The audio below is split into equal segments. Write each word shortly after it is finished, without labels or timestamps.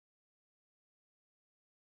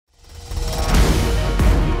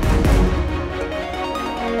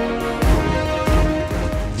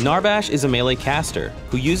Narbash is a melee caster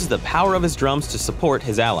who uses the power of his drums to support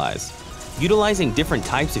his allies. Utilizing different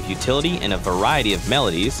types of utility and a variety of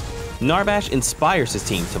melodies, Narbash inspires his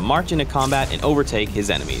team to march into combat and overtake his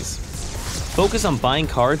enemies. Focus on buying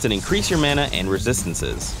cards that increase your mana and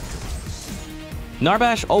resistances.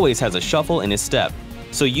 Narbash always has a shuffle in his step,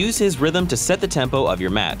 so use his rhythm to set the tempo of your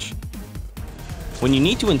match. When you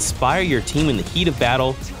need to inspire your team in the heat of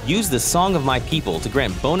battle, use the Song of My People to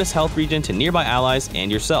grant bonus health regen to nearby allies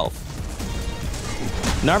and yourself.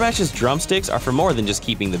 Narbash's drumsticks are for more than just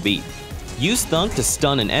keeping the beat. Use Thunk to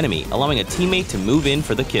stun an enemy, allowing a teammate to move in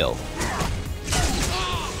for the kill.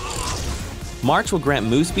 March will grant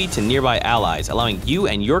move speed to nearby allies, allowing you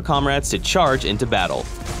and your comrades to charge into battle.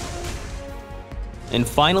 And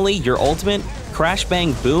finally, your ultimate, Crash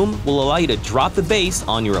Bang Boom, will allow you to drop the bass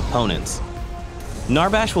on your opponents.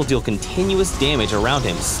 Narbash will deal continuous damage around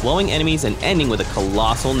him, slowing enemies and ending with a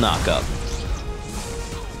colossal knockup.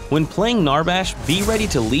 When playing Narbash, be ready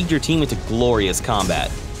to lead your team into glorious combat.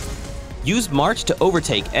 Use March to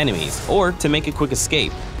overtake enemies, or to make a quick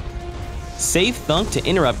escape. Save Thunk to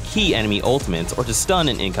interrupt key enemy ultimates or to stun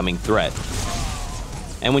an incoming threat.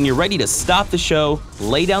 And when you're ready to stop the show,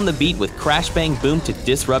 lay down the beat with Crash Bang Boom to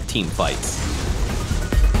disrupt team fights.